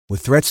With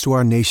threats to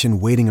our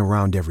nation waiting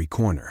around every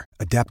corner,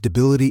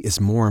 adaptability is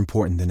more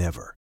important than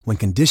ever. When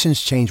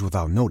conditions change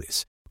without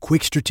notice,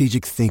 quick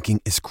strategic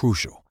thinking is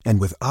crucial.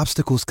 And with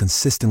obstacles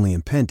consistently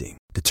impending,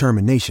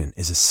 determination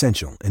is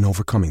essential in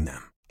overcoming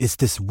them. It's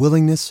this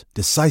willingness,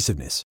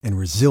 decisiveness, and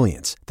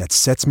resilience that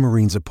sets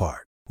Marines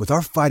apart. With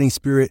our fighting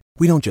spirit,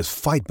 we don't just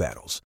fight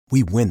battles,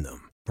 we win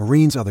them.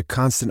 Marines are the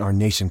constant our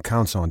nation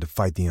counts on to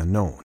fight the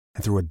unknown.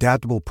 And through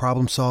adaptable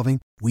problem solving,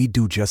 we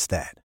do just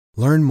that.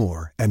 Learn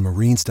more at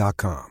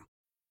marines.com.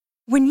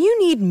 When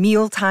you need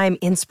mealtime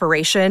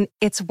inspiration,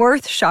 it's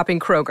worth shopping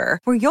Kroger,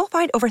 where you'll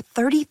find over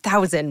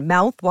 30,000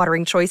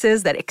 mouth-watering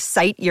choices that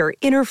excite your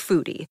inner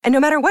foodie. And no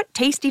matter what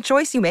tasty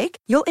choice you make,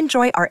 you'll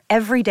enjoy our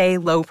everyday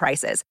low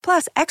prices,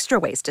 plus extra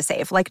ways to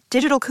save, like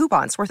digital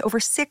coupons worth over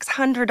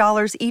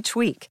 $600 each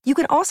week. You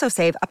can also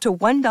save up to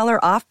 $1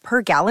 off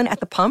per gallon at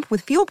the pump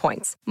with fuel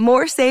points.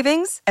 More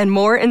savings and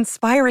more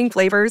inspiring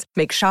flavors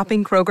make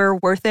shopping Kroger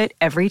worth it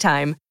every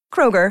time.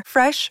 Kroger,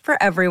 fresh for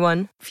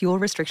everyone. Fuel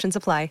restrictions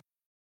apply.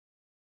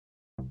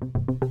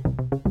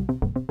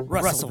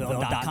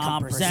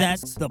 Russellville.com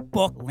presents the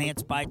book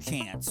Lance by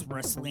Chance,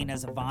 Wrestling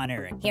as a Von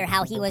Erich. Hear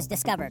how he was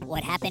discovered,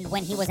 what happened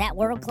when he was at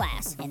World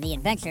Class, and the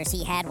adventures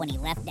he had when he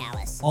left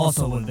Dallas.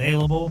 Also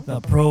available,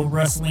 the Pro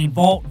Wrestling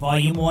Vault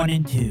Volume 1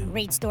 and 2.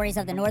 Read stories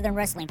of the Northern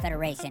Wrestling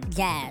Federation,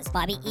 Jazz,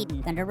 Bobby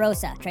Eaton, Thunder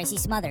Rosa, Tracy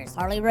Smothers,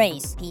 Harley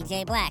Race,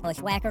 PJ Black,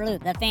 Bushwhacker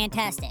Luke, The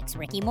Fantastics,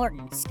 Ricky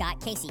Morton, Scott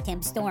Casey,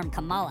 Tim Storm,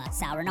 Kamala,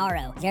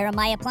 Sauronaro,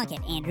 Jeremiah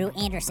Plunkett, Andrew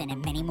Anderson,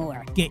 and many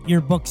more. Get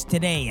your books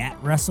today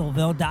at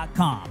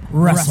Russellville.com.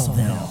 Russellville.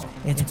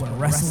 It's where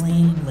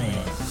wrestling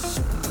lives.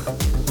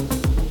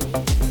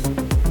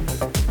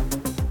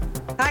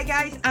 Hi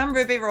guys, I'm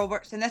Rubi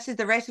Roberts and this is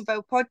the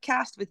Wrestleville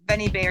podcast with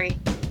Vinnie Berry.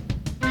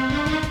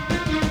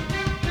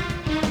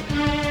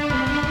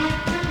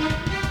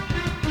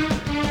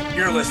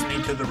 You're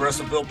listening to the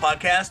Wrestleville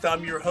podcast.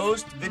 I'm your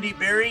host, Vinnie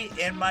Berry,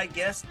 and my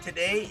guest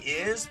today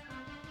is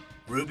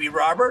Rubi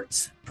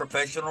Roberts,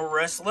 professional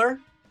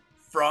wrestler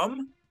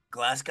from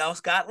Glasgow,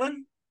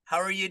 Scotland. How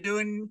are you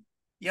doing,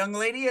 young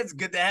lady? It's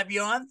good to have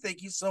you on.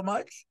 Thank you so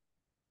much.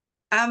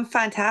 I'm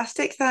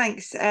fantastic,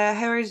 thanks.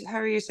 How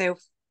are yourself?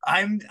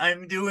 I'm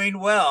doing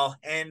well,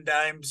 and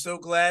I'm so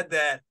glad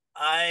that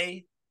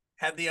I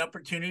had the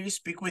opportunity to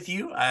speak with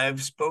you.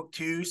 I've spoke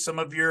to some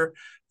of your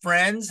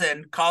friends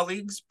and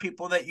colleagues,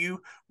 people that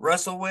you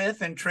wrestle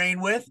with and train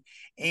with,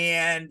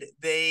 and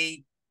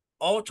they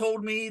all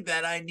told me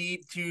that I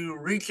need to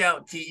reach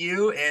out to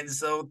you. And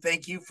so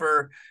thank you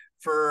for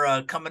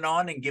coming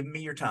on and giving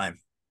me your time.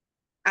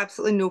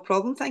 Absolutely no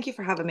problem. Thank you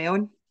for having me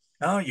on.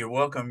 Oh, you're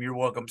welcome. You're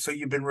welcome. So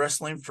you've been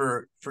wrestling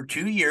for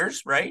 2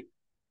 years, right?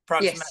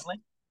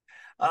 Approximately.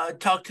 Yes.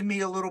 Talk to me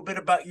a little bit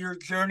about your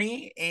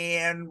journey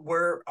and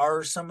where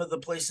are some of the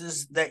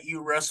places that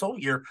you wrestle.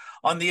 You're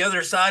on the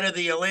other side of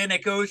the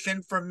Atlantic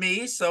Ocean from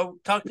me. So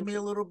talk to me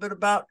a little bit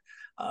about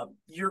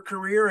your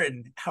career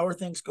and how are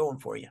things going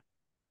for you?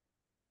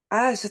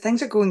 So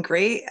things are going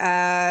great.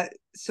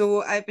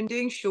 So I've been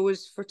doing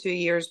shows for 2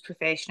 years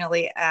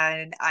professionally,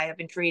 and I have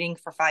been training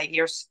for 5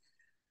 years.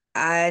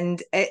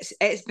 And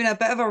it's been a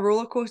bit of a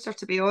roller coaster,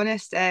 to be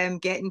honest.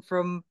 Getting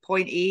from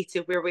point A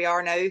to where we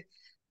are now.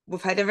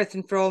 We've had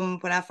everything from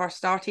when I first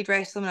started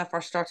wrestling, when I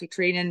first started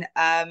training.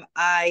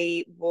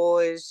 I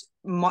was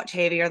much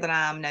heavier than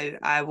I am now.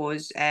 I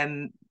was, I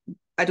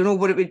don't know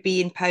what it would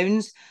be in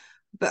pounds,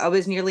 but I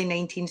was nearly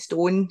 19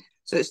 stone.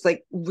 So it's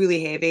like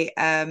really heavy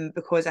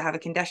because I have a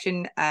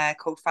condition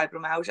called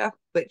fibromyalgia,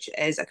 which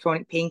is a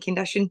chronic pain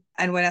condition.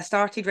 And when I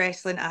started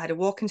wrestling, I had a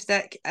walking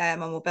stick. My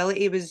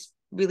mobility was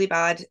really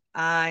bad.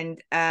 And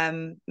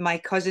my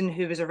cousin,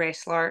 who was a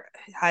wrestler,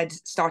 had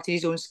started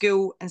his own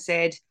school and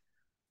said,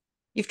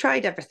 "You've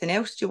tried everything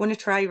else. Do you want to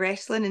try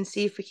wrestling and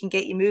see if we can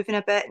get you moving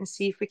a bit and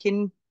see if we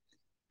can,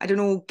 I don't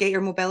know, get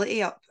your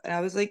mobility up?" And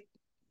I was like,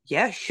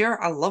 yeah, sure.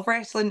 I love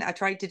wrestling. I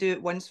tried to do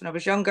it once when I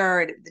was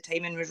younger and the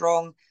timing was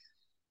wrong.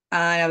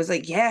 And I was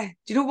like, yeah,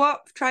 do you know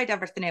what? I've tried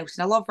everything else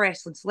and I love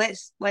wrestling. So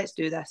let's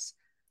do this.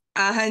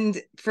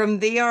 And from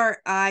there,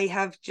 I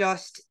have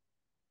just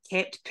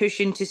kept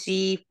pushing to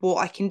see what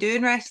I can do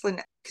in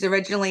wrestling. Because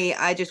originally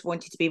I just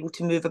wanted to be able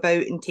to move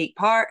about and take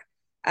part.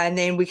 And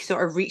then we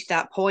sort of reached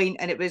that point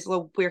and it was,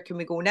 well, where can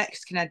we go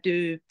next? Can I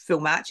do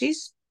full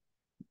matches?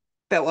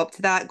 Built up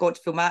to that, got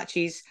to full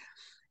matches.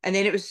 And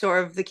then it was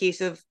sort of the case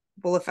of,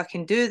 well, if I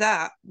can do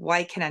that,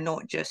 why can I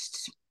not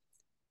just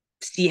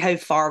see how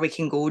far we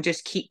can go,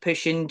 just keep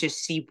pushing,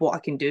 just see what I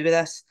can do with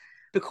this,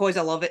 because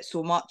I love it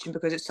so much and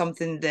because it's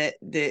something that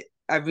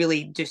I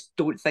really just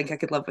don't think I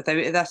could live without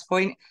at this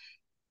point.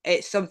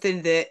 It's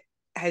something that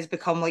has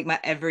become like my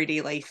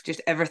everyday life.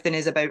 Just everything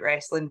is about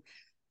wrestling.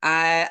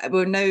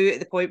 We're now at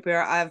the point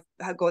where I've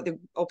got the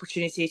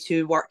opportunity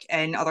to work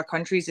in other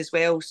countries as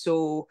well.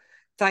 So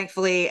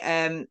thankfully,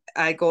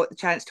 I got the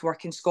chance to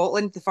work in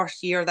Scotland. The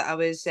first year that I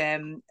was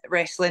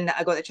wrestling,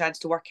 I got the chance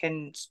to work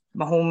in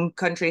my home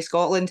country,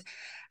 Scotland.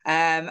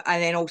 And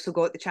then also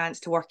got the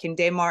chance to work in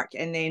Denmark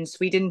and then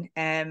Sweden,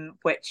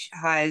 which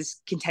has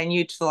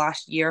continued for the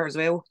last year as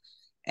well.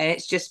 And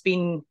it's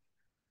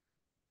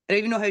I don't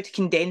even know how to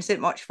condense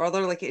it much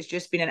further. Like it's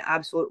just been an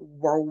absolute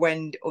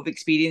whirlwind of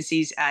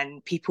experiences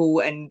and people,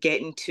 and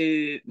getting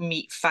to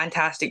meet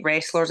fantastic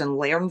wrestlers and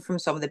learn from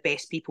some of the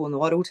best people in the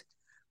world.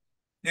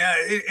 Yeah,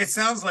 it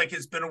sounds like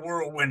it's been a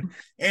whirlwind.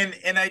 And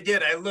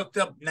I looked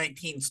up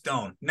 19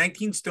 stone.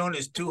 19 stone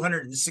is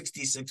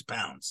 266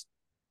 pounds.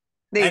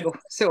 There you And go.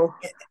 So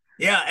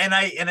yeah, and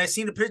I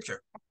seen a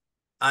picture.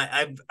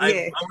 I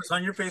yeah. was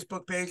on your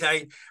Facebook page.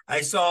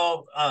 I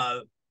saw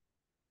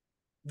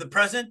the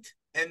present,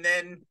 and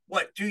then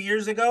what, 2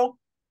 years ago?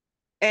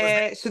 Was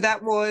that So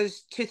that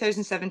was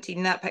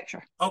 2017, that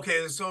picture.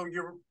 okay? So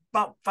you're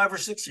about 5 or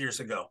 6 years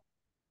ago.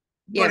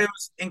 But Yeah. it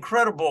was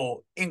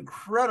incredible,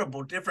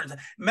 incredible difference.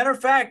 Matter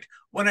of fact,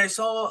 when I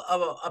saw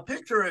a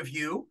picture of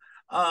you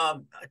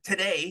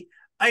today,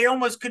 I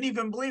almost couldn't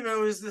even believe it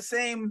was the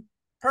same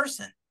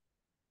person.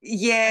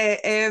 Yeah,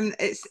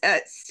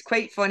 it's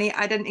quite funny.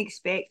 I didn't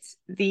expect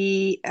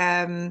the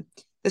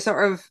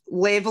sort of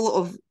level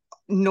of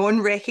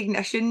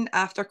non-recognition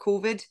after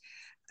COVID.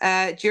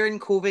 During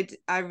COVID,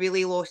 I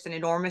really lost an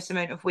enormous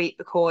amount of weight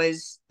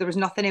because there was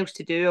nothing else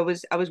to do.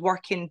 I was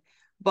working,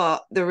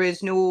 but there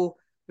was no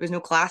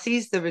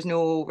classes, there was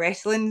no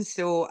wrestling,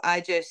 so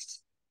I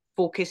just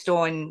focused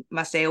on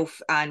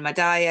myself and my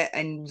diet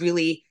and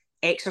really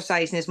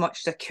exercising as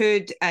much as I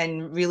could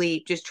and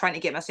really just trying to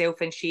get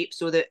myself in shape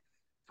so that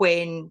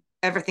when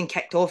everything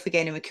kicked off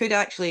again and we could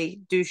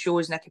actually do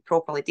shows and I could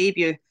properly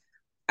debut,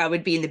 I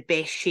would be in the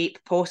best shape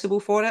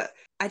possible for it.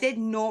 I did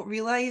not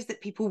realize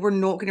that people were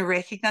not going to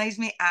recognize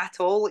me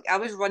at all. Like I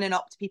was running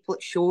up to people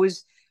at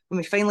shows when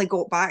we finally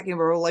got back and we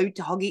were allowed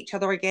to hug each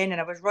other again, and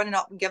I was running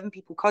up and giving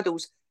people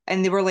cuddles,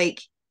 and they were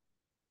like,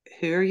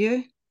 "Who are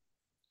you?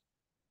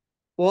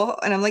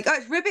 What?" And I'm like, "Oh,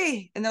 it's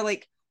Ruby," and they're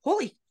like,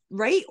 "Holy,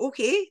 right,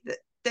 okay."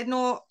 Did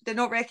not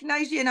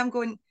recognize you, and I'm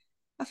going,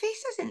 my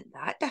face isn't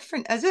that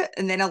different, is it?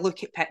 And then I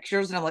look at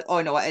pictures and I'm like,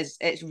 oh no, it is.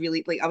 It's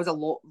really like I was a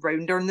lot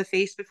rounder in the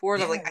face before.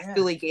 And I'm Yeah, like, I yeah.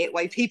 fully get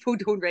why people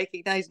don't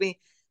recognize me.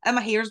 And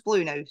my hair's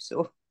blue now,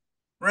 so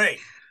Right.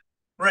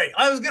 Right.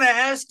 I was going to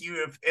ask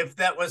you if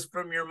that was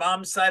from your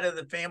mom's side of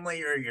the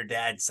family or your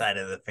dad's side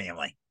of the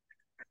family.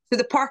 so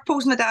the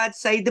purple's my dad's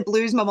side, the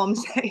blue's my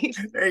mum's side.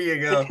 There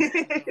you go.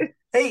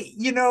 Hey,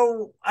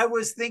 I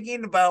was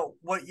thinking about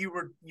what you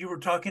were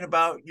talking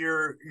about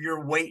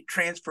your weight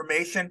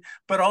transformation,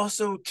 but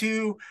also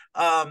too,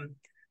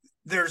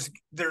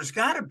 there's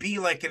got to be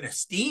like an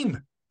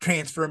esteem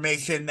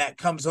transformation that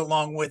comes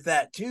along with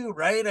that too,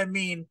 right? I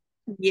mean,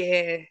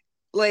 Yeah,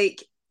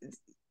 like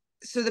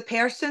so the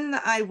person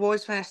that I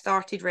was when I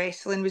started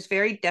wrestling was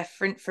very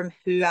different from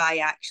who I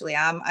actually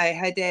am.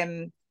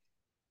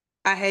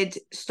 I had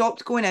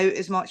stopped going out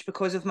as much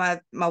because of my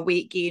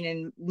weight gain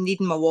and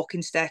needing my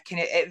walking stick, and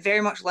it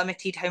very much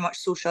limited how much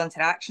social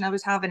interaction I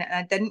was having. And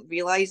I didn't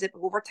realize it,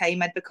 but over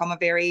time I'd become a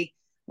very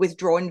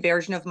withdrawn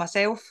version of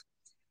myself.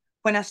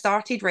 When I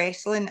started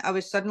wrestling, I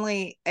was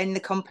suddenly in the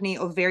company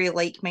of very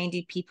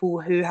like-minded people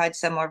who had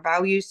similar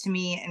values to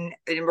me,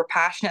 and were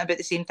passionate about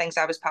the same things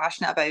I was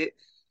passionate about.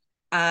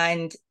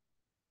 And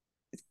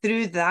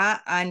through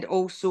that, and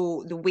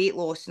also the weight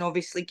loss, and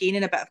obviously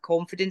gaining a bit of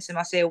confidence in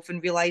myself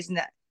and realizing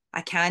that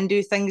I can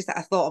do things that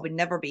I thought I would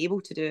never be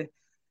able to do.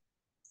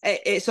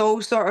 It's all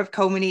sort of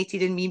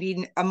culminated in me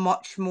being a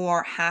much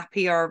more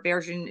happier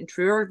version and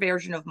truer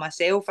version of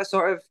myself. I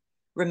sort of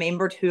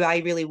remembered who I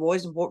really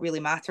was and what really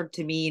mattered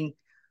to me and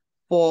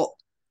what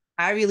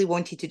I really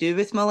wanted to do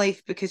with my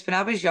life. Because when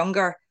I was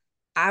younger,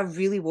 I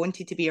really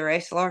wanted to be a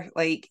wrestler,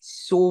 like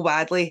so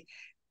badly.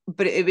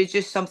 But it was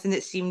just something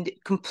that seemed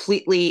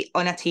completely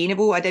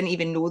unattainable. I didn't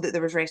even know that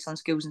there was wrestling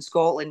schools in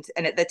Scotland.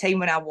 And at the time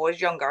when I was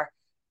younger,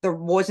 there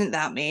wasn't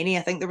that many.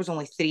 I think there was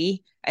only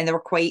three, and they were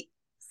quite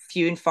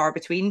few and far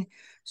between.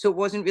 So it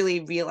wasn't really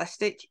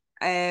realistic.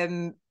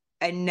 And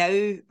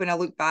now when I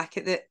look back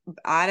at it,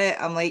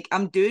 I'm like,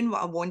 I'm doing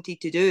what I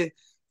wanted to do.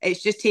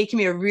 It's just taken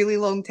me a really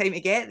long time to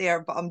get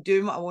there, but I'm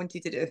doing what I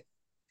wanted to do.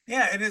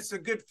 yeah, and it's a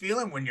good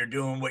feeling when you're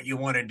doing what you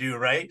want to do,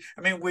 right?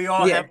 I mean, we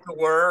all Yeah, have to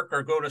work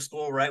or go to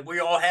school, right? We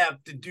all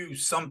have to do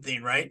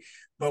something, right?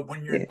 But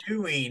when you're yeah,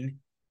 doing,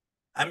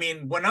 I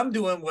mean, when I'm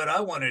doing what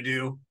I want to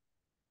do,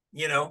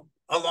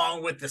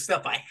 along with the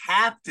stuff I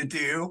have to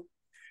do,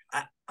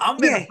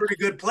 I'm in a yeah, pretty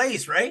good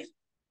place, right?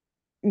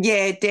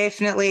 yeah,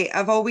 definitely.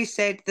 I've always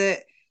said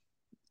that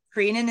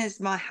training is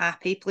my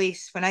happy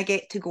place. When I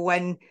get to go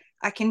in,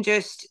 I can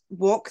just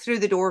walk through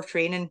the door of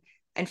training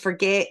and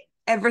forget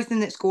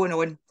everything that's going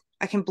on.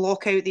 I can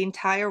block out the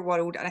entire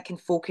world and I can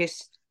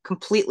focus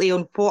completely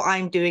on what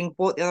I'm doing,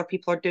 what the other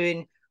people are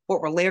doing,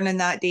 what we're learning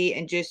that day,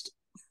 and just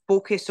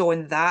focus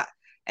on that.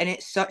 And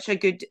it's such a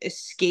good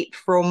escape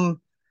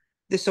from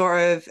the sort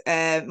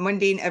of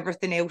mundane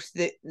everything else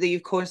that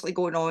you've constantly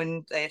going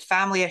on,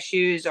 family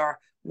issues or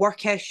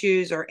work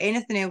issues or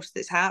anything else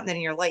that's happening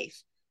in your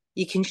life.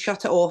 You can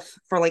shut it off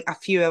for like a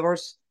few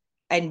hours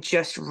and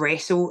just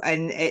wrestle,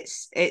 and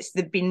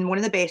been one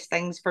of the best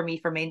things for me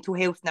for mental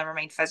health, never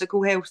mind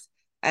physical health.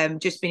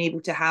 Just being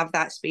able to have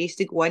that space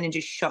to go in and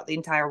just shut the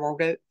entire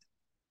world out.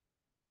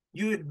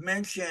 You had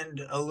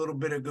mentioned a little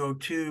bit ago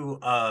too,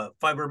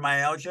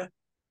 fibromyalgia.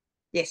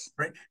 Yes.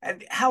 Right.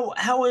 And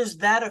how is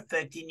that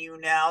affecting you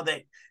now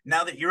that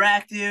you're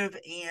active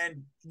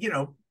and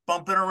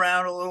bumping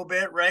around a little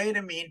bit, right?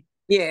 I mean,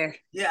 Yeah.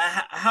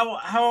 yeah,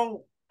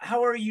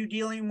 how are you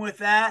dealing with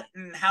that,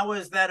 and how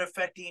is that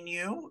affecting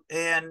you?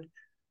 And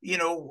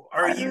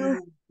are Uh,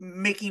 you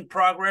making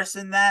progress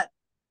in that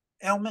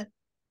ailment?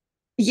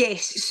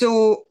 yes.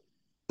 So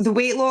the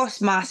weight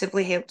loss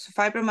massively helps.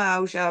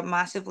 Fibromyalgia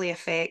massively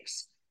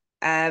affects,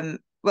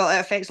 well, it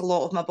affects a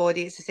lot of my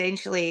body. It's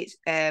essentially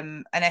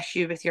an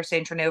issue with your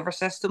central nervous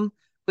system,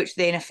 which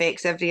then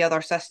affects every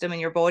other system in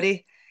your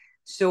body.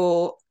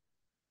 So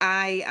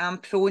I am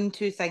prone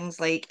to things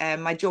like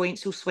my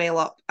joints will swell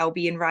up. I'll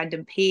be in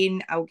random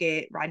pain. I'll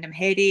get random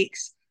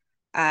headaches,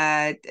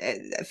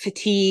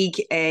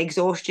 fatigue,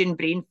 exhaustion,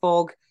 brain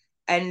fog.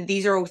 And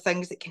these are all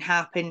things that can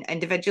happen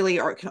individually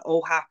or it can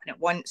all happen at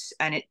once.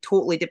 And it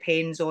totally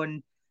depends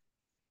on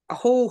a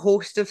whole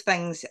host of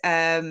things.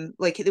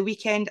 Like at the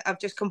weekend, I've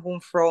just come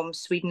home from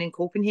Sweden and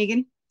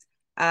Copenhagen.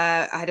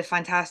 I had a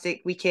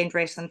fantastic weekend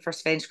wrestling for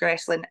Svensk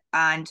Wrestling.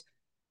 And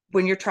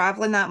when you're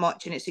traveling that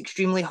much and it's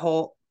extremely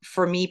hot,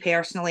 for me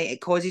personally,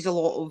 it causes a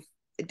lot of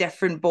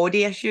different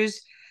body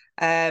issues,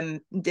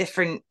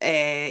 different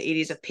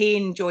areas of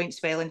pain, joint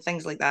swelling,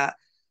 things like that.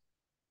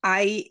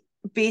 I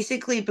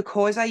basically,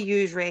 because I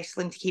use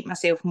wrestling to keep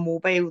myself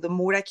mobile, the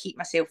more I keep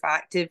myself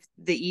active,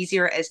 the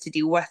easier it is to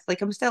deal with.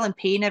 Like I'm still in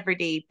pain every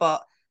day,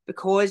 but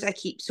because I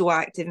keep so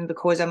active and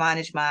because I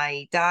manage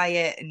my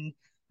diet and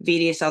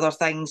various other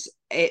things,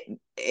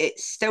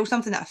 it's still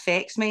something that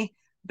affects me,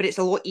 but it's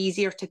a lot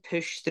easier to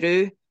push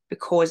through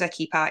because I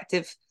keep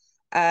active.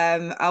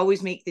 I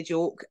always make the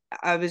joke.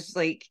 I was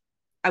like,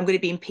 I'm going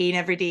to be in pain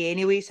every day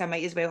anyway, so I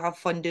might as well have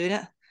fun doing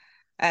it.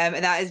 And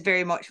that is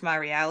very much my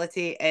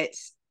reality.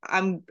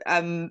 I'm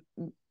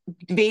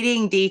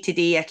varying day to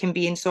day. I can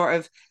be in sort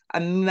of a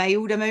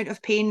mild amount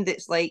of pain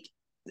that's like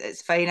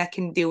it's fine. I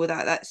can deal with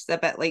that. That's a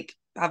bit like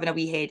having a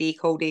wee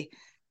headache all day.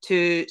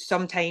 To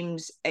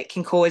sometimes it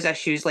can cause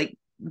issues like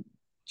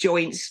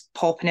joints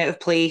popping out of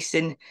place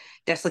and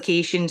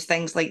dislocations,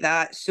 things like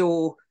that.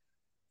 So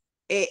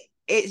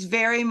it's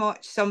very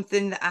much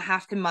something that I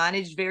have to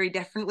manage very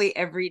differently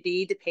every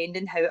day,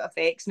 depending how it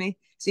affects me.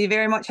 So you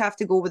very much have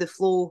to go with the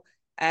flow,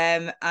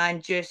 and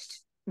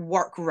just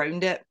work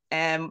around it.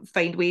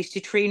 Find ways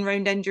to train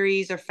around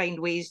injuries or find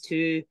ways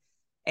to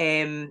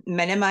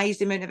minimize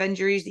the amount of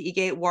injuries that you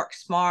get. Work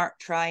smart,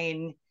 try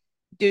and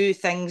do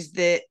things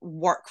that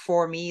work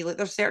for me. Like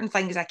there's certain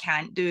things I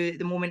can't do at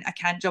the moment. I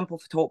can't jump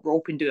off a top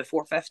rope and do a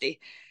 450.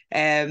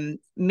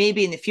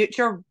 Maybe in the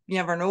future, you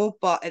never know.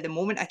 But at the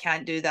moment, I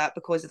can't do that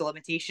because of the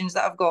limitations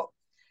that I've got.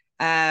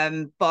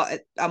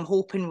 But I'm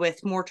hoping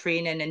with more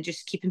training and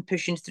just keeping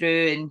pushing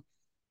through and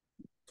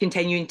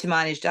continuing to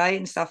manage diet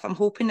and stuff, I'm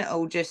hoping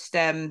it'll just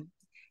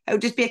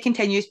be a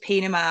continuous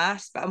pain in my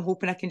ass. But I'm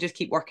hoping I can just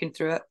keep working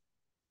through it.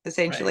 Right,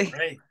 Essentially,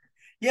 right.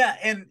 Yeah,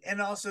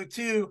 and also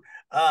too,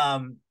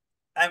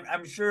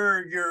 I'm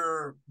sure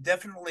you're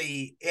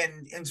definitely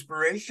an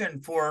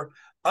inspiration for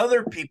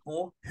other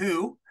people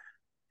who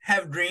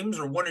have dreams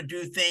or want to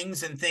do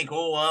things and think,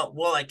 oh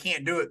well, I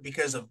can't do it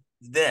because of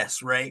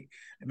this, right?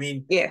 I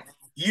mean, yeah,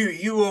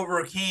 you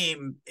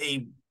overcame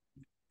a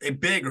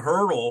big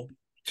hurdle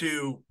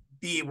to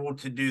be able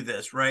to do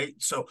this, right?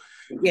 So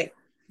yeah.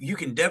 you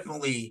can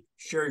definitely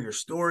share your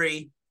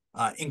story,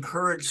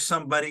 encourage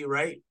somebody,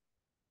 right?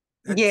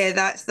 Yeah, That's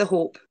that's the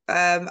hope.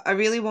 I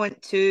really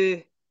want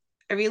to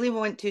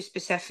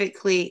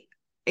specifically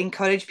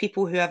encourage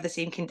people who have the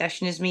same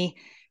condition as me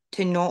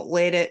to not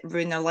let it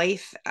ruin their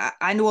life.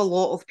 I know a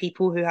lot of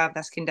people who have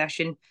this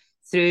condition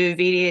through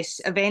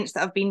various events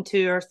that I've been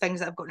to or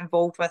things that I've gotten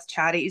involved with,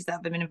 charities that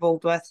I've been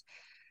involved with.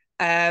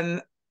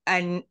 And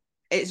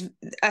it's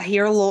I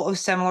hear a lot of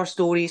similar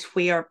stories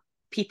where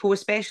people,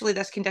 especially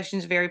this condition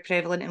is very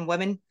prevalent in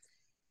women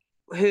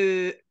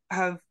who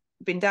have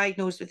been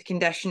diagnosed with the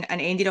condition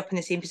and ended up in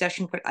the same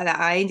position that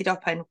I ended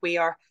up in,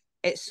 where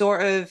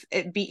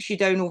it beats you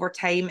down over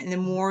time, and the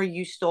more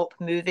you stop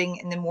moving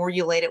and the more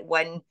you let it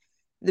win,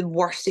 the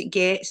worse it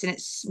gets. And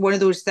it's one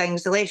of those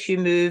things: the less you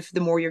move,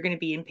 the more you're going to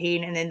be in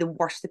pain, and then the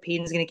worse the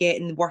pain is going to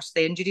get, and the worse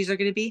the injuries are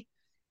going to be.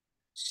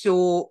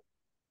 So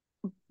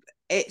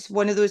it's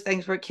one of those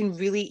things where it can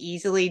really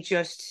easily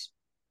just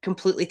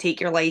completely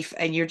take your life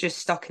and you're just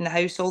stuck in the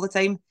house all the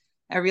time.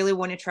 I really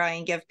want to try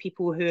and give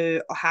people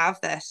who have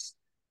this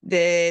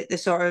the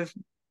sort of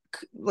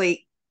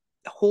like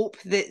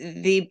hope that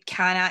they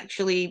can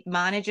actually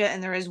manage it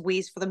and there is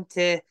ways for them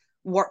to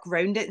work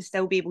around it and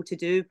still be able to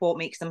do what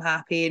makes them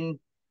happy and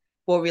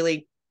what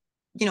really,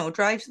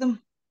 drives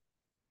them.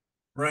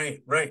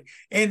 right, right.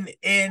 And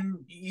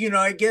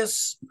I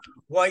guess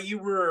while you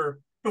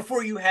were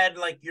before you had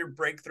like your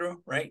breakthrough,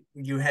 right?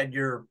 You had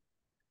your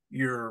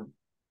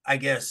I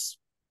guess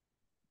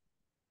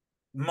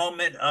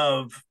moment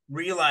of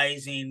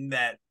realizing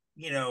that,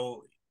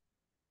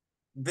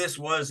 this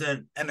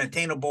wasn't an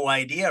attainable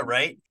idea,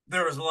 right?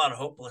 There was a lot of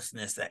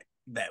hopelessness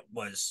that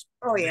was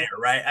Oh there, yeah.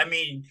 right? I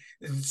mean,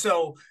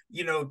 so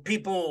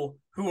people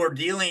who are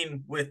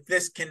dealing with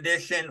this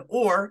condition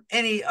or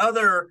any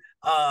other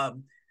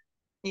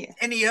Yeah.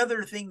 any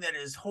other thing that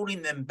is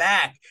holding them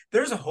back,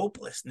 there's a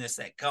hopelessness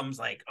that comes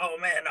like, oh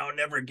man, I'll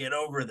never get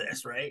over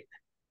this, right?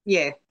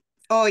 Yeah.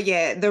 Oh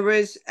yeah. There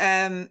was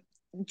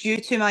due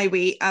to my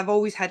weight, I've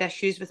always had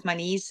issues with my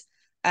knees.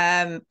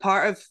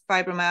 Part of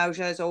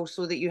fibromyalgia is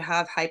also that you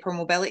have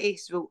hypermobility.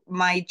 So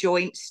my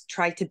joints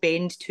try to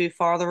bend too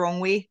far the wrong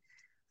way.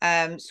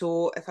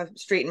 So if I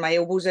straighten my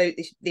elbows out,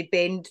 they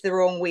bend the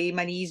wrong way,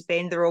 my knees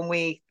bend the wrong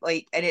way,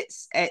 like, and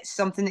it's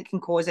something that can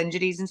cause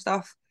injuries and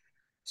stuff.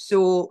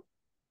 So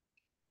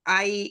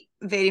I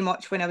very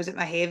much, when I was at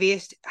my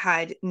heaviest,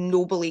 had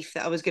no belief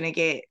that I was going to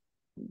get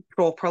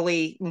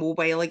properly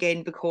mobile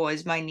again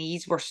because my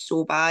knees were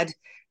so bad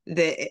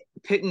that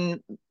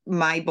putting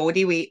my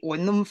body weight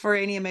on them for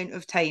any amount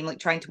of time, like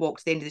trying to walk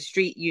to the end of the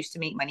street, used to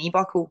make my knee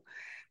buckle.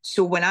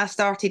 So when I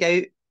started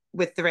out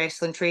with the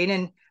wrestling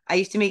training, I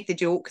used to make the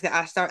joke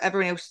that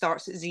everyone else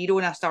starts at zero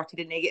and I started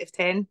at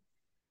 -10.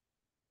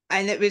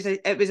 And it was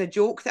a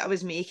joke that I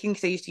was making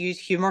because I used to use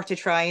humor to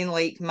try and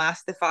like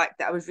mask the fact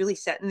that I was really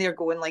sitting there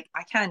going like,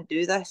 I can't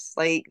do this.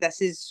 Like,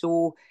 this is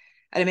so.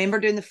 I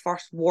remember doing the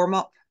first warm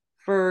up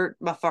for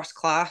my first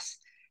class,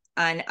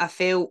 and I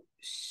felt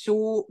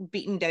so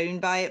beaten down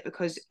by it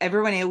because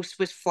everyone else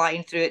was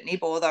flying through it, no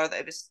bother.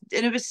 That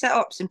it was sit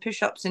ups and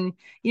push ups and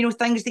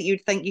things that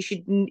you'd think you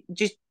should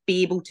just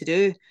be able to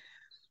do,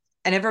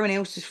 and everyone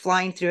else was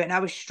flying through it, and I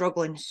was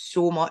struggling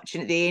so much,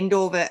 and at the end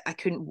of it I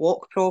couldn't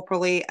walk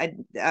properly. I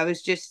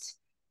was just,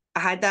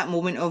 I had that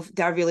moment of,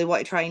 do I really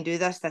want to try and do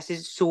this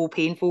is so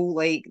painful.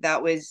 Like,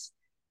 that was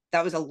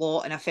a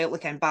lot, and I felt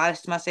like I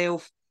embarrassed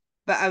myself,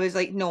 but I was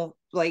like, no,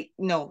 like,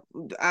 no,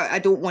 I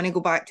don't want to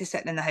go back to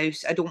sitting in the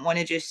house. I don't want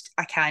to, just,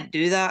 I can't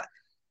do that.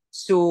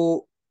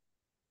 So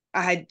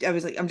I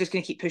was like, I'm just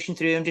going to keep pushing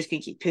through. I'm just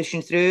going to keep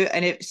pushing through.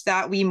 And it's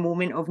that wee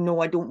moment of, no,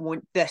 I don't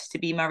want this to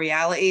be my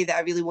reality, that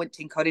I really want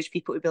to encourage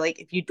people to be like,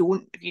 if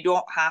you're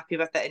not happy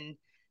with it and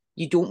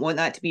you don't want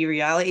that to be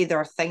reality, there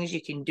are things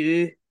you can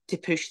do to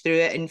push through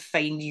it and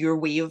find your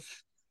way of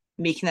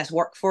making this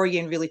work for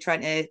you, and really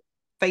trying to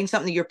find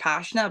something you're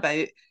passionate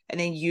about and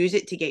then use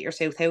it to get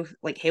yourself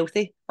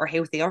healthy or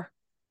healthier.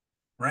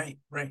 Right,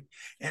 right.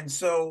 And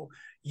so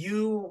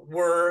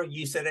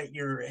you said at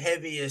your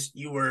heaviest,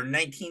 you were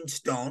 19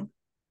 stone.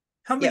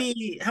 How Yep.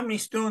 many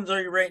stones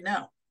are you right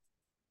now?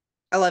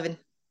 11,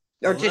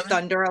 or just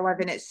 11? under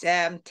 11. It's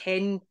 10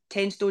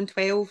 stone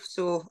 12.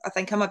 So I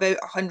think I'm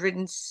about 100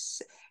 I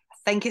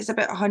think it's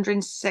about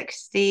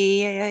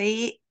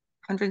 168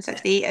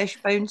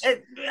 ish pounds.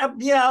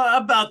 Yeah,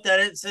 about that.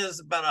 It says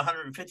about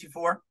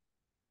 154.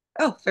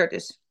 Oh, fair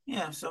dues.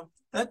 Yeah, so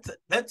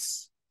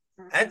that's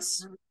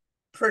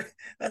pretty,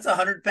 that's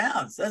 100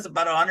 pounds. That's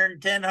about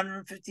 110,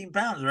 115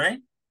 pounds, right?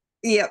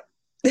 Yep.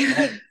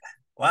 That,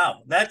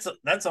 wow, that's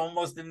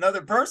almost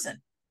another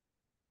person.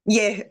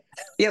 Yeah.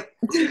 Yep.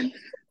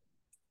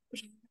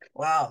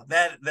 Wow,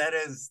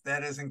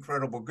 that is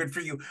incredible. Good for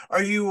you.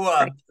 Are you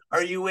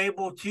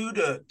able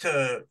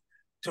to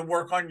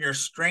work on your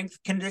strength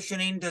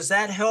conditioning? Does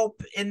that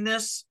help in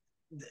this?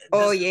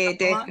 Oh Does it yeah,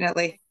 help a lot?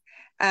 definitely.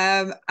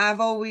 I've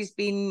always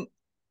been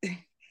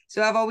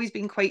I've always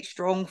been quite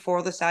strong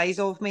for the size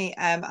of me.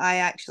 I'm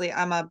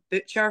a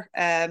butcher.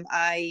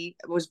 I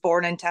was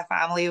born into a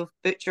family of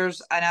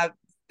butchers, and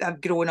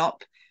I've grown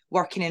up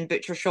working in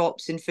butcher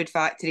shops and food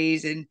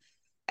factories, and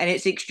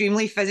it's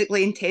extremely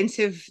physically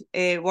intensive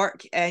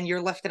work, and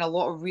you're lifting a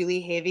lot of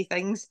really heavy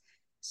things.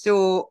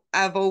 So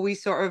I've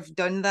always sort of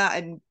done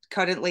that, and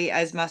currently,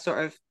 as my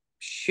sort of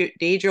shoot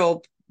day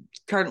job,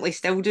 currently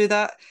still do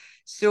that.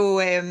 So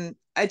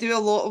I do a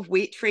lot of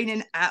weight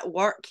training at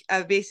work.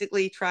 I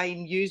basically try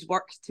and use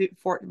work to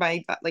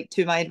my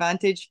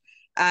advantage,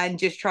 and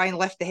just try and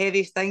lift the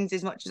heaviest things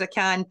as much as I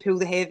can, pull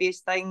the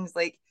heaviest things,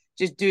 like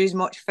just do as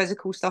much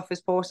physical stuff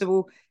as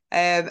possible.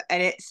 And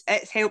it's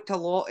helped a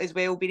lot as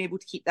well, being able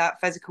to keep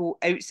that physical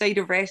outside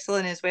of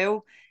wrestling as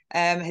well.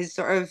 Has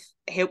sort of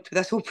helped with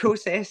this whole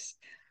process.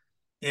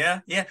 Yeah,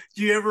 yeah.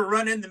 Do you ever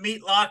run in the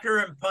meat locker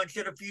and punch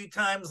it a few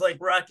times like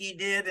Rocky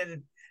did?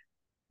 And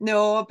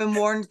No, I've been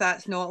warned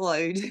that's not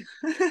allowed.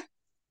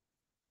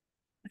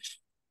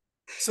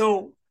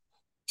 so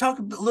talk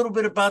a little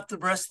bit about the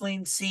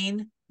wrestling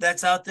scene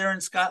that's out there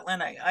in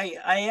Scotland.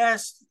 I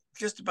asked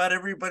just about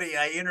everybody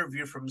I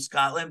interview from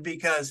Scotland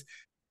because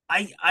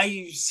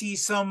I see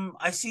some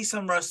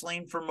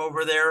wrestling from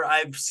over there.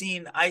 I've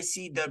seen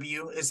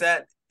ICW. Is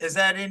that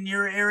in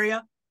your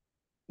area?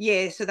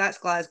 Yeah, so that's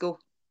Glasgow.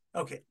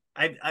 Okay,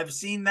 I've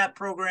seen that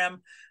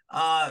program,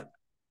 and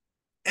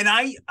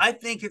I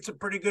think it's a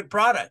pretty good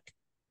product,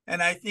 and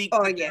I think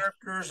Oh the yeah.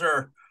 characters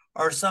are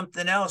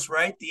something else.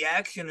 Right, the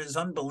action is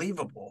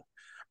unbelievable.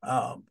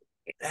 Um,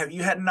 have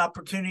you had an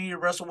opportunity to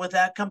wrestle with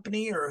that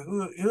company, or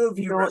who have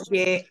you Not wrestled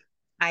with? yet.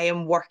 I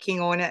am working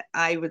on it.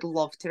 I would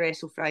love to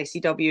wrestle for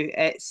ICW.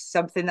 It's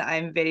something that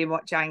I'm very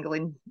much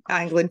angling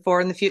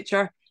for in the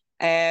future.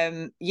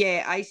 Yeah,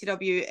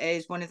 ICW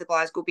is one of the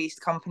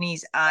Glasgow-based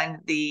companies, and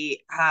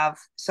they have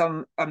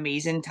some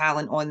amazing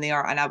talent on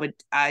there. And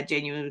I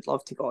genuinely would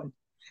love to go on.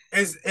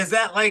 Is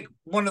that like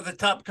one of the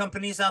top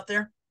companies out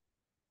there?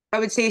 I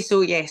would say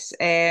so, yes.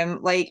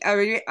 Like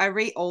I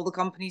rate all the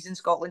companies in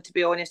Scotland, to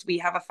be honest. We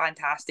have a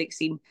fantastic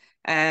scene.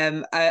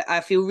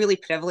 I feel really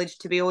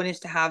privileged, to be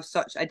honest, to have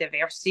such a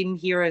diverse scene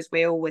here as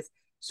well, with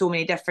so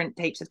many different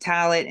types of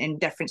talent and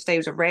different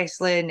styles of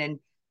wrestling. And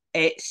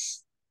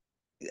it's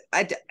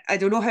I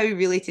don't know how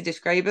really to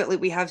describe it.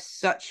 Like we have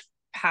such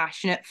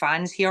passionate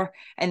fans here,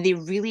 and they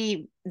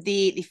really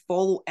they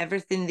follow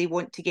everything. They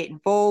want to get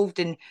involved,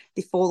 and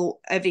they follow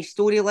every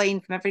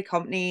storyline from every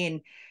company,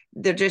 and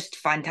they're just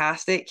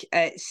fantastic.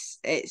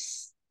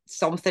 It's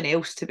something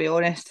else, to be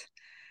honest.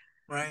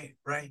 Right,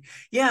 right.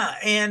 Yeah,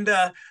 and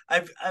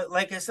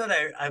like I said,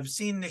 I've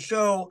seen the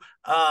show.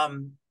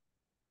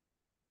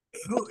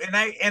 Who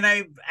and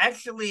I've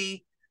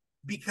actually,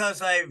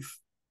 because I've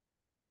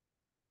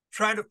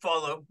tried to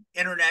follow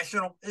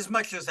international as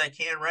much as I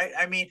can, right?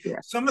 I mean,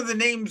 Yeah. some of the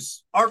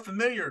names are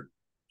familiar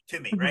to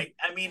me, Mhm. right?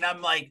 I mean,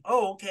 I'm like,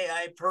 oh, okay,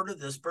 I've heard of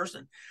this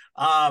person.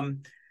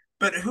 Um,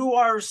 but who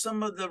are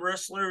some of the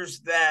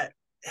wrestlers that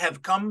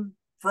have come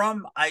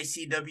from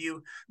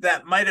ICW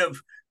that might have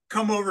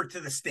come over to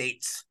the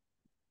States?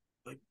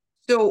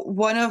 So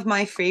one of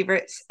my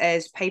favorites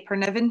is Piper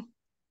Niven.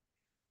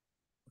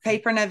 Okay.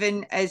 Piper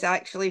Niven is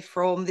actually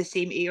from the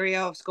same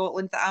area of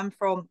Scotland that I'm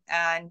from,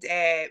 and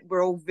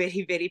we're all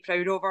very, very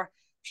proud of her.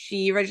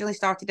 She originally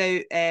started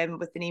out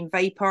with the name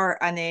Viper,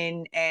 and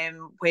then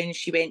when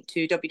she went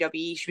to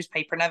WWE, she was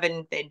Piper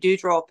Niven, then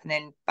Dewdrop, and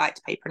then back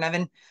to Piper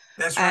Niven.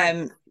 That's right.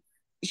 Um,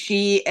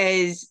 she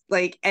is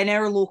like in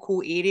our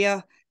local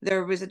area.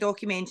 There was a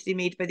documentary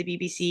made by the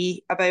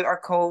BBC about her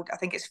called, I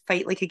think it's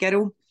Fight Like a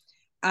Girl,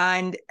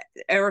 and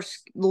our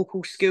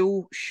local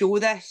school show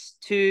this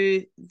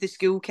to the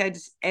school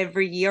kids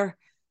every year,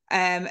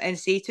 and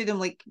say to them,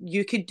 like,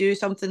 you could do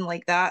something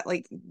like that,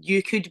 like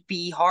you could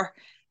be her.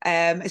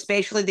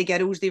 Especially the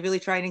girls, they really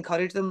try and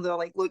encourage them. They're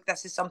like, look,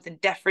 this is something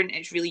different,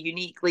 it's really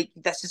unique, like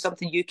this is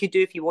something you could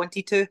do if you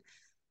wanted to.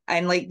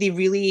 And like they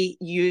really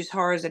use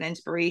her as an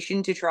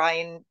inspiration to try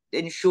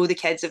and show the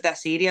kids of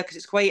this area, because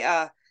it's quite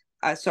a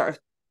sort of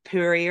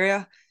poor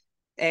area.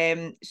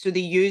 So they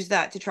use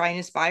that to try and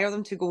inspire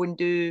them to go and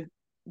do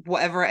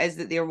whatever it is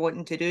that they're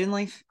wanting to do in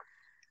life.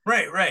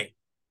 Right, right.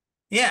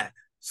 Yeah.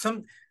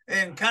 Some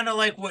and kind of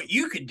like what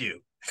you could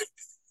do.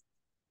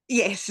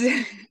 Yes.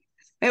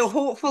 Well,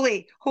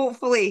 hopefully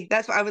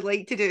that's what I would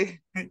like to do.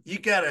 You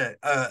got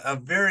a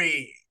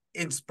very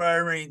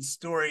inspiring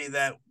story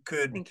that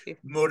could Thank you.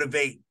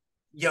 motivate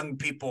young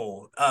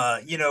people,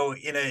 in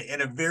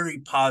a very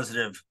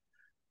positive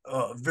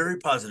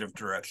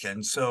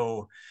direction.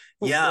 So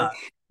yeah,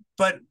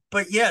 Hopefully.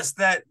 but yes,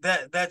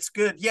 that's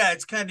good. Yeah,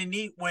 it's kind of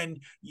neat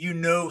when you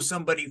know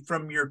somebody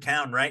from your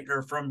town, right?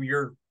 Or from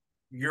your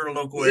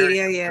local The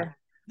area. area,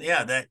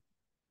 yeah. Yeah,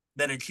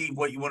 that achieved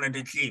what you wanted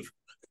to achieve.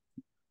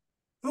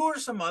 Who are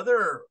some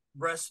other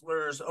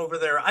wrestlers over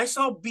there? I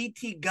saw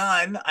BT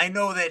Gunn. I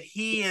know that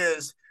he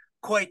is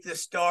quite the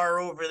star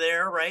over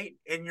there, right?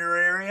 In your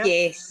area?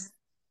 Yes.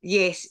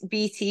 Yes,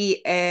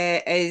 BT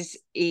is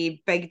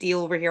a big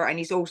deal over here, and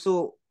he's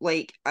also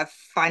like a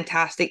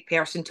fantastic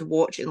person to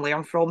watch and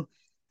learn from.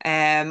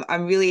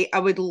 I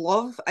would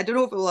love, I don't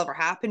know if it will ever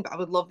happen, but I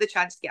would love the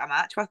chance to get a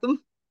match with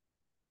him.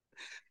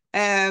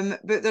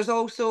 But there's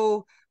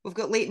also we've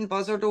got Leighton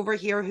Buzzard over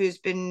here who's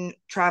been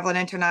traveling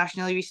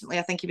internationally recently.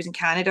 I think he was in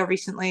Canada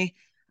recently.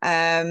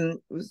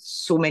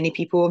 So many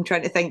people. I'm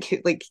trying to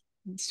think like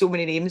so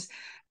many names.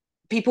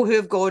 People who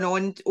have gone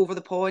on over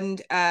the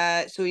pond.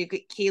 So you've got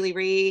Kaylee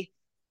Ray.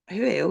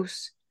 Who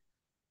else?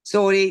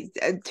 Sorry,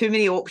 too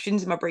many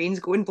options. My brain's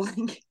going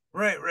blank.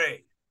 Right,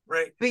 right,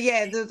 right. But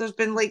yeah, there's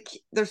been like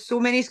there's so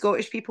many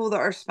Scottish people that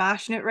are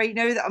smashing it right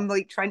now that I'm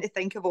like trying to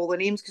think of all the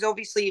names, because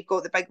obviously you've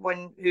got the big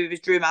one who was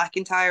Drew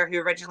McIntyre, who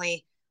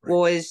originally Right.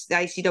 was the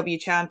ICW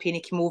champion. He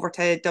came over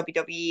to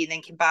WWE and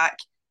then came back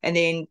and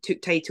then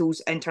took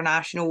titles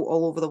international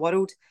all over the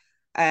world,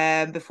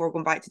 before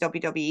going back to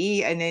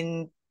WWE. And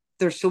then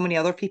there's so many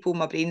other people.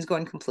 My brain's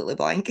gone completely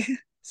blank.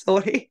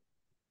 Sorry.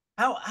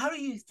 How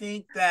do you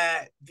think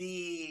that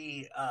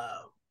the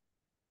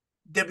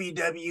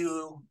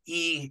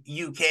WWE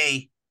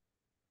UK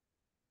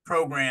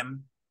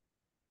program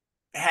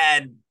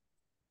had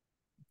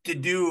to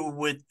do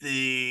with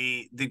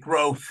the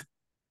growth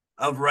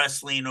of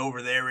wrestling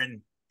over there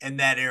in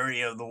that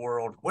area of the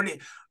world?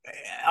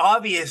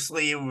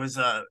 Obviously it was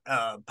a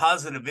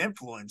positive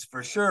influence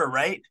for sure,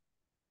 right?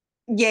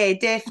 Yeah,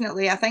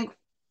 definitely. I think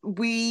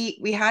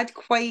we had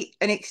quite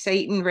an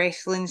exciting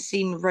wrestling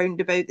scene round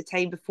about the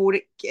time before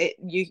the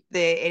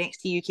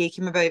NXT UK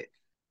came about.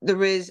 There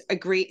was a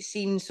great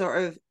scene,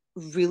 sort of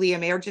really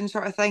emerging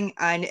sort of thing,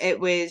 and it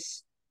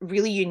was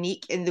really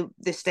unique in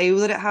the style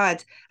that it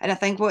had. And I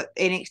think what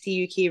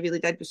NXT UK really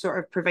did was sort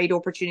of provide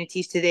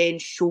opportunities to then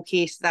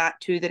showcase that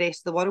to the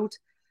rest of the world.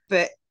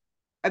 But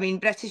I mean,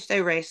 British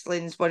style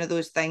wrestling is one of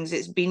those things.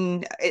 It's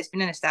been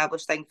an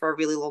established thing for a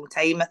really long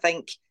time. I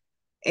think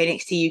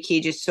NXT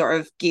UK just sort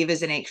of gave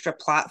us an extra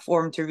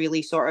platform to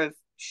really sort of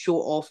show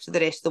off to the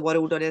rest of the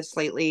world on a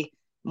slightly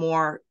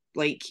more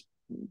like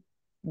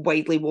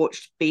widely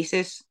watched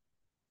basis.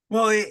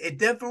 Well, it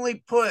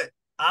definitely put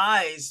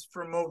eyes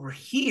from over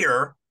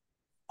here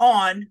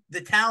on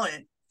the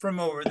talent from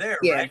over there,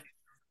 Yeah, right?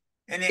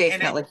 And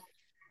definitely.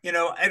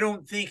 I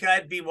don't think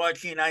I'd be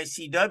watching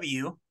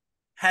ICW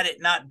had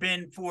it not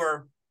been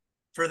for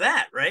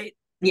that, right?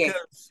 Yeah,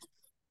 Because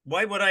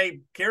why would I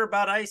care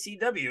about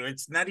ICW?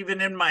 It's not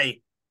even in my,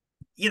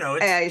 it's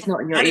it's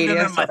not in your not even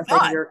area in my sort of thing,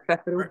 thought. your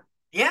peripheral.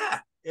 Yeah.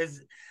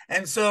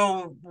 And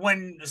so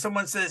when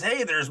someone says,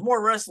 "Hey, there's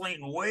more wrestling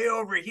way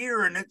over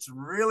here and it's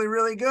really,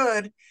 really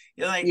good,"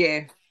 you're like,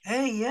 Yeah.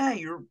 "Hey, yeah,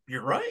 you're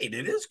right.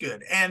 It is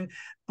good." And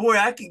boy,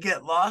 I could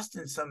get lost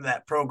in some of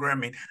that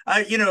programming.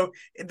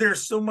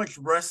 There's so much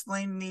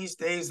wrestling these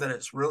days that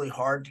it's really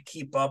hard to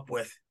keep up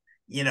with.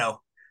 You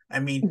know, I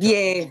mean,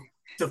 Yeah.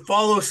 to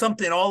follow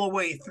something all the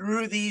way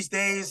through these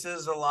days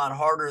is a lot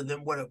harder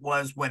than what it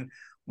was when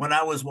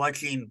I was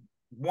watching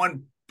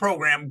one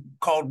program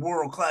called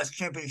World Class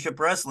Championship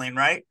Wrestling,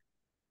 right?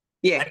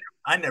 Yeah.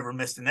 I never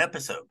missed an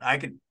episode. I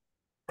could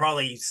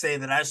probably say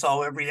that I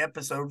saw every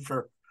episode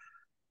for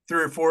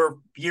 3 or 4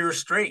 years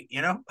straight.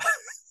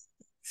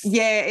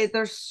 Yeah,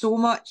 there's so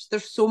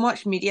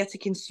much media to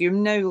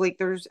consume now. Like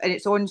and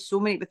it's on so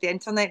many with the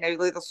internet now.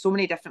 Like there's so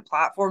many different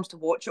platforms to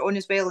watch it on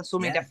as well, and so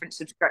many Yeah. different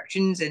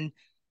subscriptions, and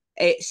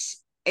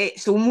it's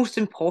almost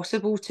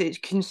impossible to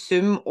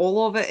consume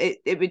all of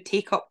it. It would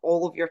take up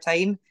all of your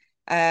time.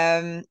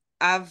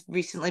 I've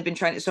recently been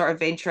trying to sort of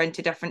venture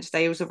into different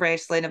styles of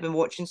wrestling. I've been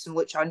watching some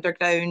Lucha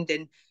Underground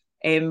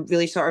and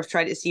really sort of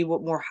trying to see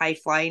what more high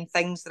flying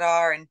things there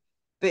are, and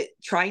but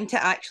trying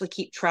to actually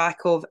keep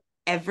track of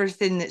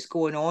everything that's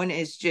going on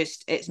is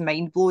just it's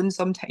mind blowing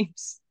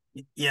sometimes.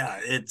 Yeah,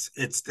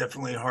 it's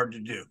definitely hard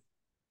to do.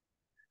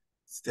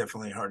 It's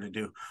definitely hard to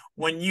do.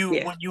 When you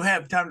Yeah. when you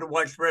have time to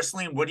watch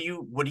wrestling, what do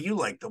you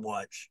like to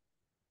watch?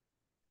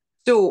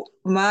 So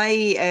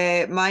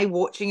my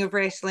watching of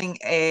wrestling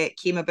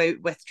came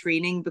about with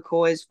training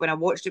because when I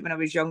watched it when I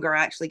was younger,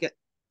 I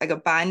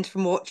got banned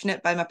from watching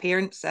it by my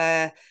parents.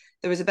 There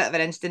was a bit of an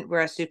incident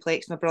where I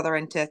suplexed my brother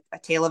into a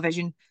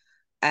television,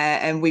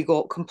 and we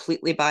got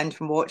completely banned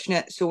from watching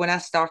it. So when I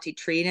started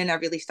training, I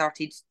really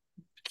started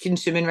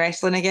consuming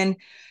wrestling again.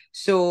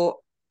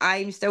 So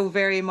I'm still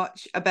very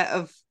much a bit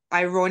of,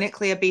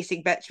 ironically, a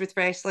basic bitch with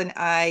wrestling.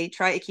 I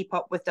try to keep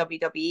up with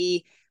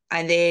WWE.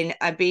 And then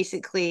I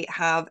basically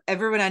have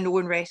everyone I know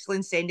in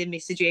wrestling sending me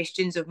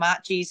suggestions of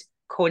matches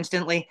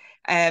constantly,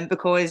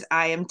 because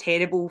I am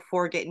terrible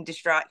for getting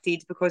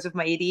distracted because of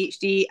my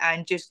ADHD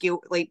and just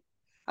guilt. Like,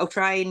 I'll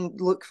try and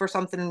look for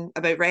something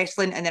about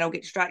wrestling and then I'll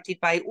get distracted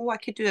by, oh, I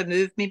could do a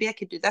move. Maybe I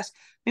could do this.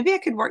 Maybe I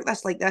could work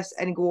this like this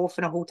and go off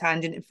on a whole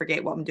tangent and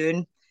forget what I'm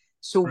doing.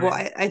 So what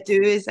Right. I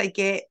do is I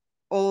get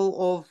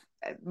all of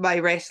my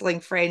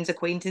wrestling friends,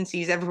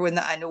 acquaintances, everyone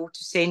that I know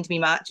to send me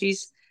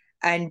matches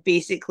and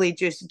basically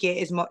just get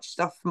as much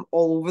stuff from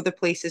all over the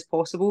place as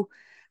possible.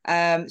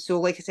 So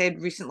like I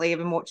said, recently I've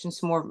been watching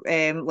some more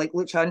like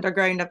Lucha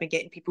Underground. I've been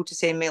getting people to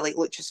send me like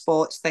lucha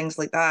spots, things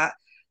like that.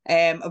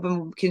 I've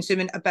been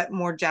consuming a bit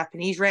more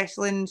Japanese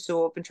wrestling,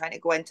 so I've been trying to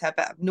go into a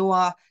bit of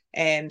Noah,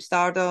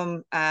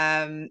 Stardom,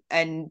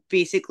 and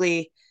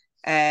basically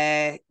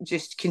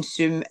just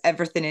consume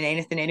everything and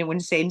anything anyone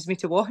sends me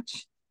to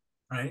watch.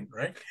 Right,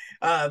 right.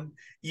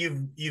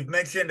 You've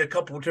mentioned a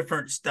couple of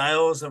different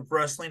styles of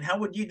wrestling. How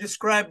would you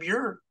describe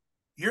your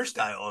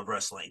style of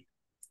wrestling?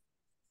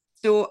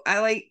 So I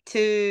like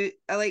to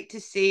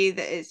say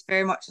that it's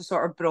very much a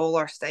sort of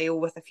brawler style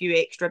with a few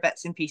extra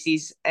bits and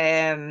pieces.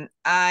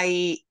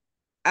 I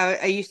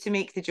used to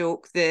make the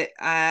joke that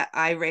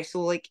I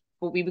wrestle like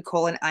what we would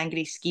call an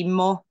angry scheme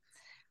maw,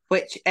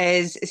 which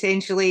is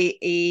essentially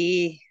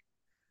a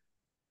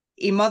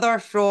mother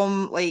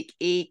from like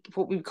a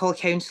what we would call a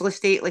council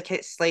estate, like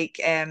it's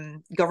like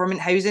government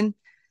housing,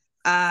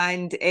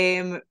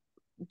 and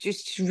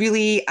just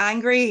really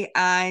angry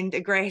and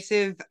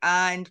aggressive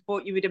and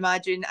what you would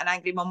imagine an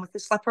angry mum with a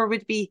slipper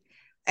would be,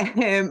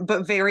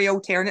 but very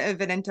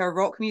alternative and into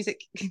rock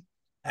music.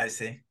 I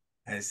see.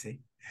 I see.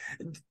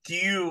 Do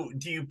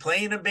you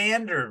play in a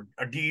band or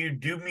do you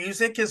do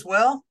music as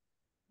well?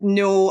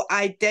 No,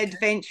 I did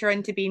venture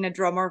into being a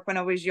drummer when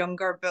I was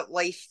younger, but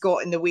life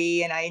got in the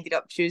way and I ended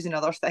up choosing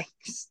other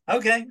things.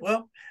 Okay,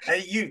 well,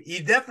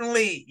 you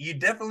definitely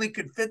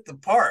could fit the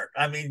part.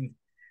 I mean,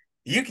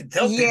 you could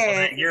tell people Yeah,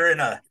 that you're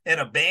in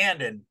a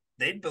band and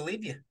they'd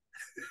believe you.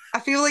 I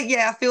feel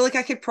like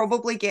I could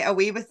probably get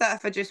away with that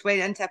if I just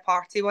went into a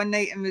party one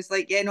night and was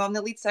like, yeah, no, I'm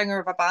the lead singer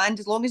of a band.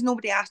 As long as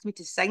nobody asked me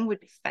to sing, would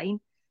be fine.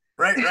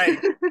 Right, right.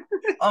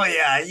 Oh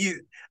yeah,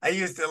 I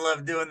used to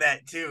love doing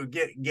that too.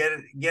 Get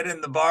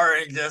in the bar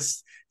and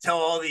just tell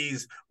all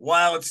these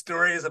wild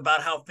stories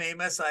about how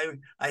famous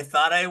I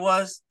thought I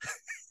was.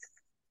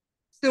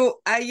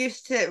 So I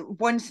used to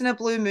once in a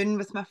blue moon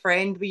with my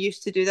friend, we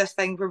used to do this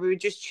thing where we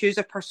would just choose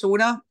a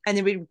persona and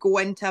then we'd go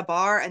into a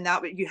bar and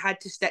you had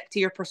to stick to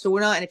your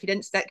persona. And if you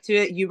didn't stick to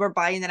it, you were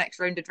buying the next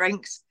round of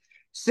drinks.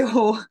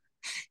 So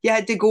you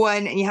had to go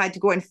in and you had to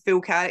go in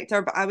full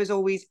character. But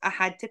I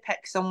had to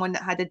pick someone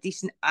that had a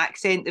decent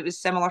accent that was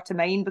similar to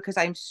mine because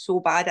I'm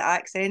so bad at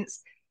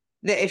accents.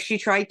 that if she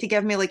tried to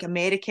give me like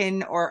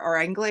American or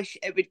English,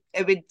 I'd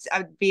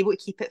be able to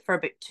keep it for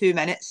about 2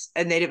 minutes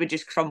and then it would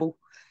just crumble.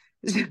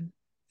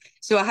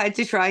 So I had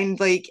to try and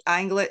like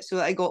angle it so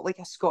that I got like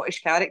a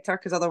Scottish character,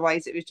 because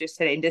otherwise it was just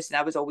horrendous and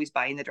I was always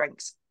buying the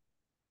drinks.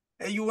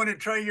 Hey, you want to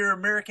try your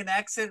American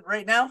accent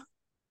right now?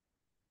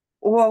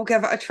 Oh, I'll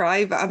give it a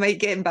try, but I might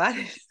get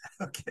embarrassed.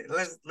 Okay,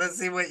 let's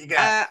see what you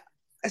got.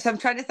 So I'm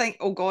trying to think.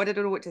 Oh God, I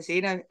don't know what to say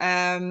now.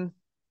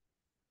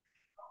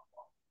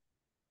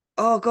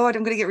 Oh God,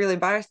 I'm gonna get really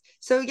embarrassed.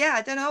 So yeah,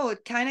 I don't know.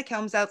 It kind of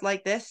comes out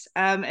like this.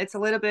 It's a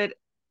little bit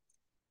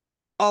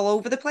all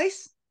over the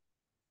place.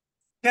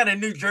 Kind of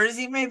New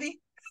Jersey,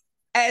 maybe?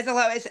 It's a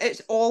lot.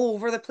 It's all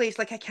over the place.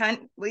 Like I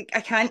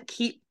can't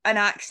keep an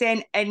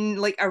accent in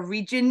like a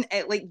region.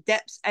 It like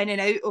dips in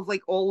and out of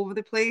like all over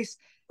the place.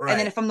 And then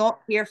Right. if I'm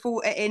not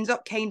careful, it ends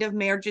up kind of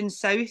merging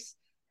south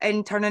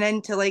and turning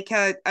into like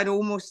an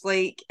almost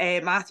like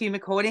Matthew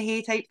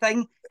McConaughey type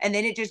thing. And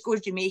then it just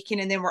goes Jamaican,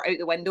 and then we're out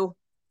the window.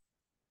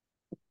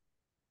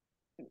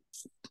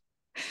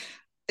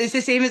 It's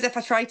the same as if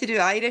I tried to do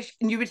Irish,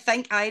 and you would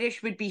think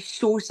Irish would be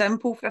so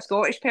simple for a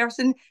Scottish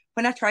person.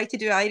 When I try to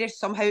do Irish,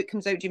 somehow it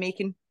comes out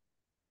Jamaican.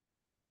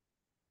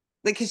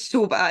 Like it's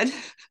so bad.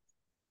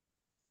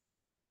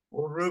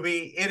 Well,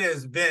 Ruby, it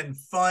has been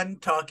fun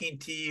talking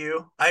to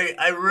you.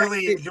 I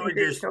really It's been enjoyed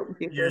great talking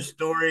to you, your too.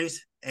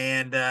 stories,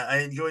 and I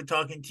enjoyed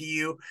talking to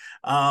you.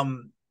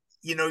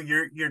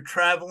 You're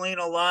traveling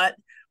a lot.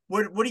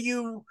 What do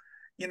you,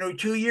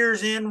 2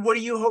 years in? What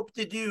do you hope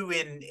to do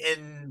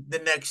in the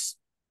next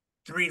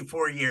 3 to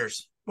 4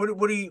 years?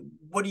 What do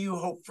you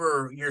hope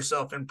for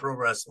yourself in pro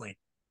wrestling?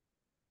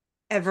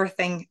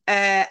 Everything.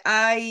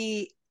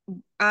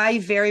 I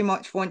very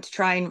much want to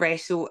try and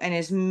wrestle in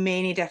as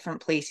many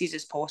different places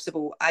as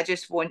possible. I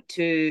just want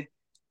to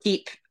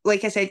keep,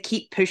 like I said,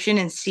 keep pushing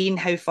and seeing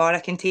how far I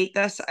can take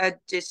this. I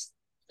just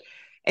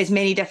as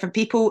many different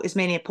people, as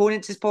many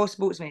opponents as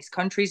possible, as many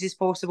countries as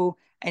possible,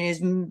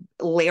 and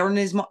learn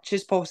as much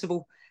as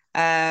possible,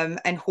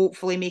 and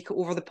hopefully make it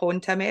over the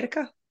pond to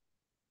America.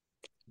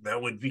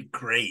 That would be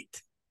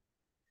great.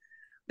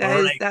 All That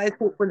is right. that is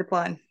hopefully the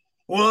plan.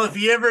 Well, if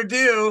you ever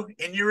do,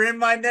 and you're in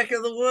my neck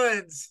of the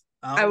woods,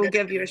 I I'm will gonna.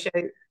 give you a shout.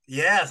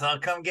 Yes, I'll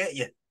come get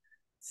you.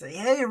 Say,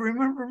 hey,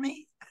 remember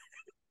me?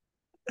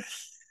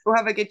 We'll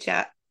have a good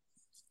chat.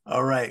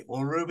 All right.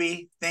 Well,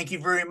 Ruby, thank you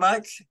very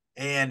much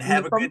and No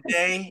have a good problem.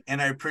 day.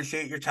 And I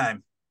appreciate your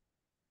time.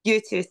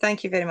 You too.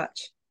 Thank you very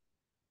much.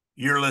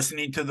 You're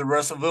listening to the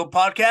Russellville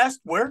podcast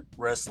where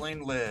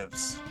wrestling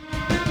lives.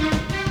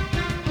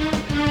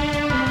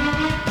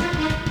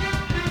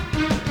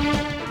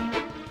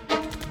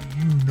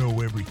 You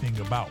know everything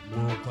about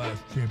world-class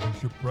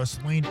championship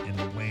wrestling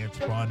and Lance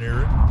Von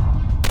Erich?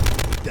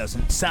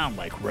 Doesn't sound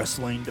like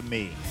wrestling to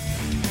me.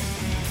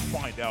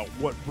 Find out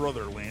what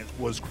Brother Lance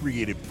was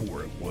created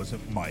for. It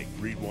wasn't Mike.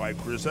 Read why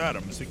Chris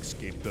Adams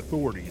escaped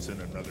authorities in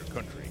another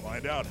country.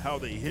 Find out how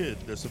they hid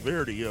the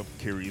severity of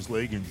Kerry's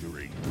leg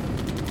injury.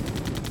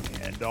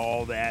 And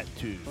all that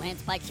too.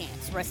 Lance by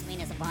Chance,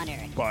 Wrestling as a Von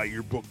Erich. Buy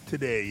your book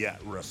today at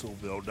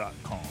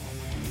WrestleVille.com.